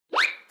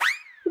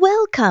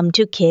Welcome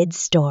to Kids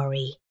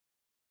Story.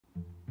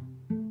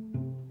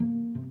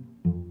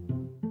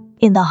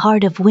 In the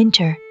heart of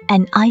winter,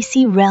 an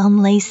icy realm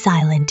lay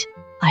silent.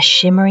 A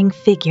shimmering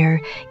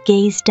figure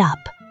gazed up,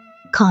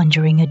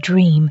 conjuring a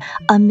dream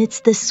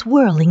amidst the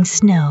swirling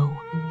snow.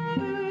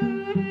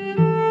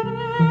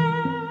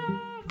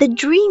 The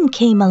dream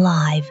came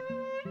alive.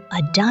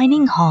 A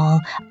dining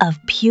hall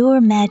of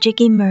pure magic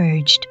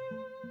emerged.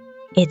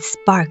 It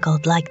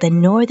sparkled like the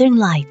northern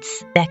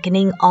lights,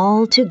 beckoning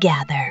all to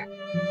gather.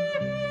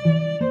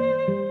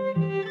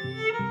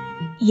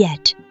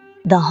 Yet,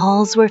 the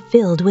halls were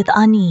filled with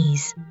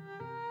unease.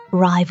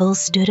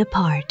 Rivals stood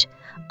apart,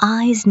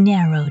 eyes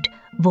narrowed,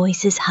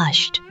 voices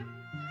hushed,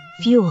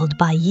 fueled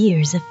by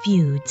years of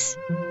feuds.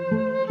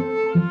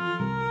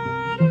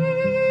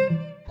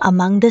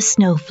 Among the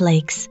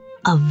snowflakes,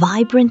 a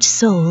vibrant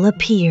soul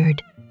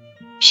appeared.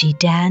 She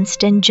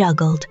danced and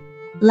juggled,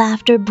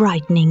 laughter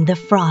brightening the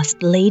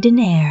frost-laden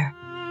air.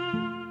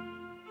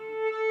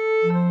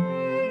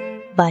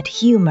 But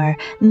humor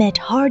met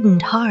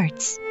hardened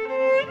hearts.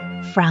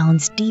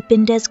 Frowns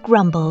deepened as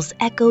grumbles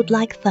echoed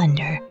like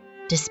thunder,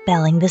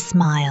 dispelling the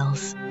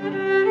smiles.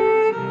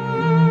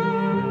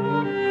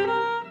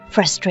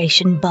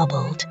 Frustration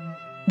bubbled.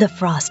 The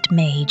frost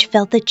mage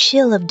felt the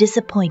chill of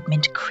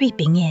disappointment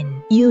creeping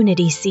in.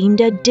 Unity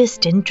seemed a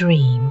distant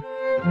dream.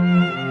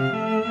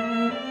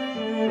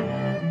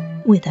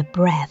 With a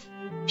breath,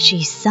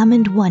 she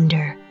summoned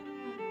wonder.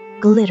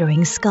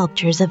 Glittering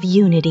sculptures of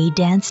unity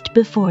danced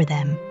before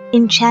them,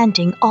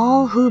 enchanting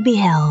all who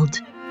beheld.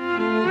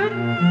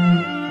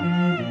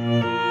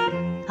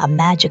 A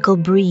magical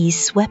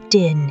breeze swept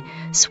in,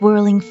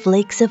 swirling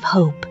flakes of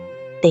hope.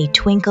 They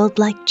twinkled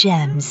like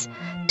gems,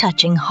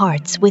 touching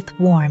hearts with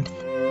warmth.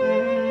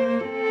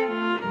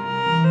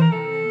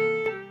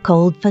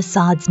 Cold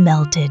facades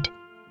melted.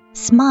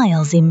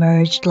 Smiles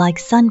emerged like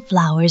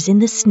sunflowers in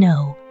the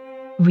snow,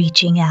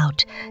 reaching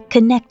out,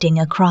 connecting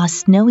across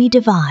snowy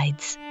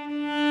divides.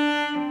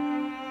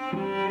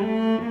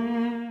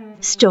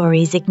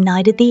 Stories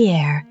ignited the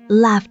air,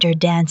 laughter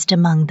danced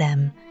among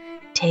them.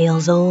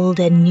 Tales old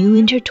and new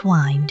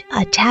intertwined,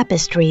 a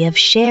tapestry of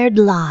shared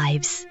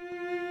lives.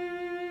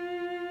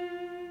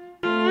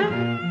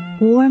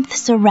 Warmth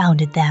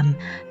surrounded them,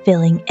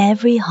 filling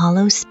every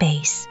hollow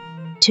space.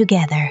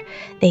 Together,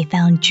 they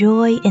found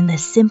joy in the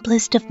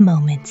simplest of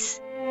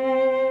moments.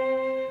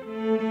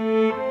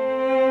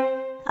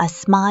 A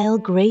smile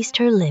graced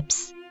her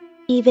lips.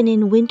 Even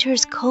in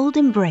winter's cold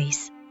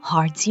embrace,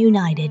 hearts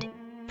united,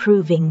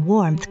 proving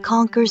warmth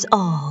conquers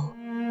all.